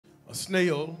A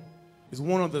snail is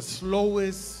one of the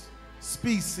slowest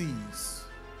species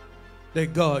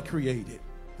that God created.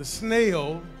 The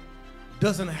snail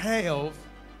doesn't have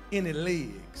any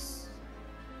legs.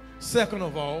 Second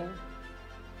of all,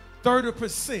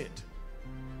 30%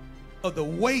 of the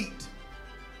weight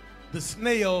the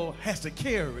snail has to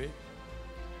carry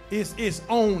is its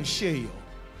own shell.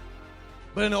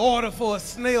 But in order for a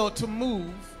snail to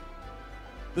move,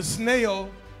 the snail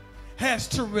has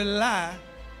to rely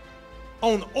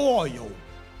on oil.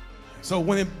 So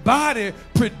when the body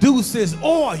produces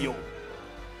oil,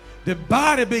 the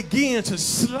body begins to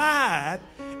slide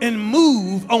and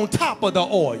move on top of the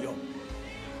oil.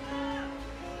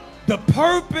 The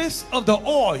purpose of the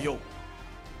oil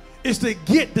is to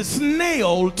get the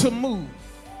snail to move.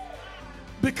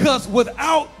 Because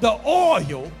without the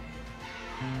oil,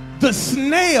 the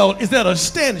snail is at a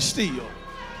standstill.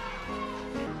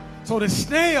 So the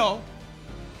snail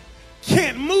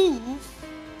can't move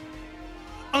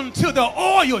until the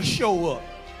oil show up.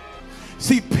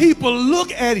 See, people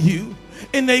look at you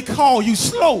and they call you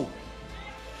slow.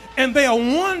 And they are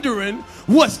wondering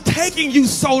what's taking you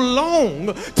so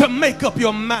long to make up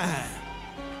your mind.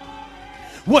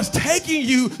 What's taking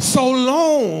you so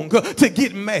long to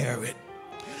get married?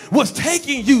 What's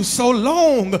taking you so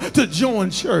long to join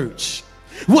church?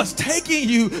 What's taking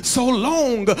you so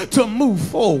long to move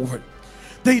forward?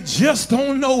 They just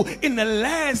don't know. In the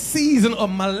last season of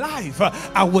my life,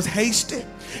 I was hasty.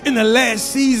 In the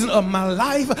last season of my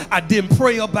life, I didn't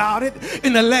pray about it.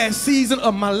 In the last season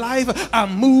of my life, I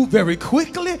moved very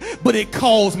quickly, but it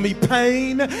caused me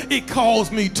pain, it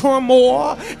caused me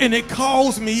turmoil, and it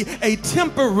caused me a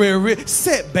temporary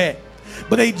setback.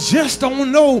 But they just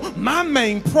don't know my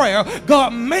main prayer: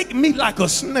 God, make me like a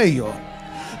snail.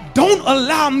 Don't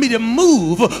allow me to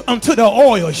move until the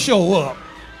oil show up.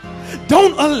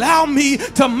 Don't allow me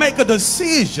to make a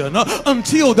decision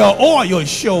until the oil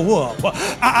show up.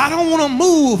 I don't want to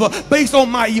move based on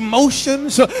my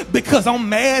emotions because I'm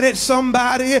mad at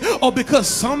somebody or because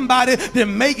somebody that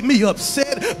make me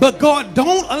upset. But God,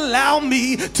 don't allow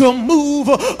me to move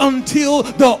until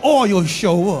the oil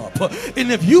show up. And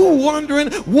if you're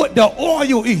wondering what the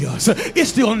oil is,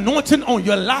 it's the anointing on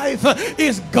your life.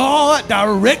 It's God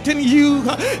directing you.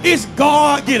 It's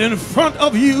God getting in front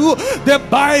of you. The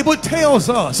Bible tells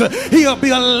us he'll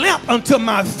be a lamp unto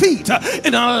my feet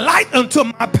and a light unto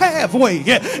my pathway.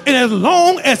 And as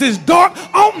long as it's dark,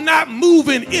 I'm not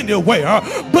moving anywhere.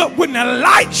 But when the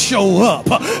light show up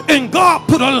and God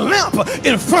put a lamp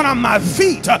in front of my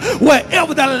feet,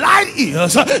 wherever the light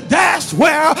is, that's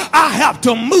where I have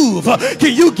to move.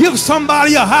 Can you give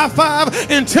somebody a high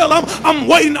five and tell them, I'm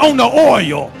waiting on the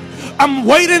oil? I'm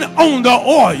waiting on the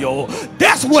oil.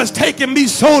 That's what's taking me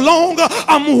so long.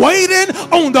 I'm waiting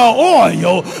on the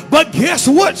oil. But guess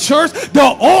what, church?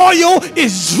 The oil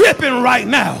is dripping right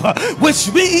now,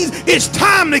 which means it's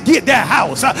time to get that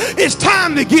house. It's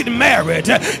time to get married.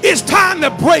 It's time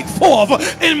to break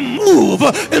forth and move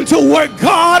into what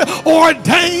God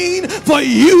ordained for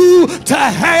you to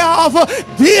have.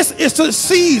 This is the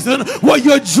season where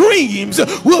your dreams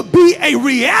will be a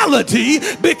reality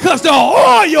because the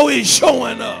oil is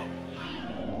showing up.